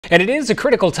And it is a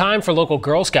critical time for local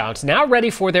Girl Scouts, now ready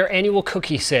for their annual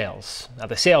cookie sales. Now,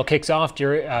 the sale kicks off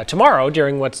tomorrow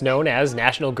during what's known as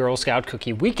National Girl Scout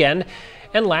Cookie Weekend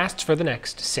and lasts for the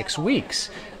next 6 weeks.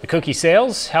 The cookie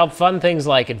sales help fund things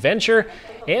like adventure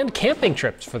and camping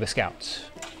trips for the Scouts.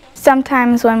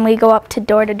 Sometimes when we go up to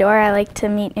door, I like to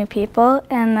meet new people,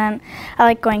 and then I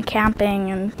like going camping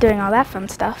and doing all that fun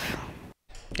stuff.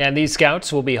 And these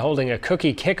Scouts will be holding a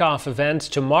cookie kickoff event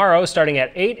tomorrow starting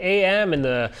at 8 a.m. in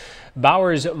the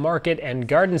Bowers Market and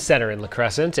Garden Center in La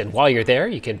Crescent. And while you're there,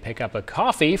 you can pick up a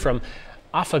coffee from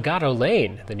Affogato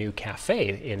Lane, the new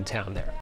cafe in town there.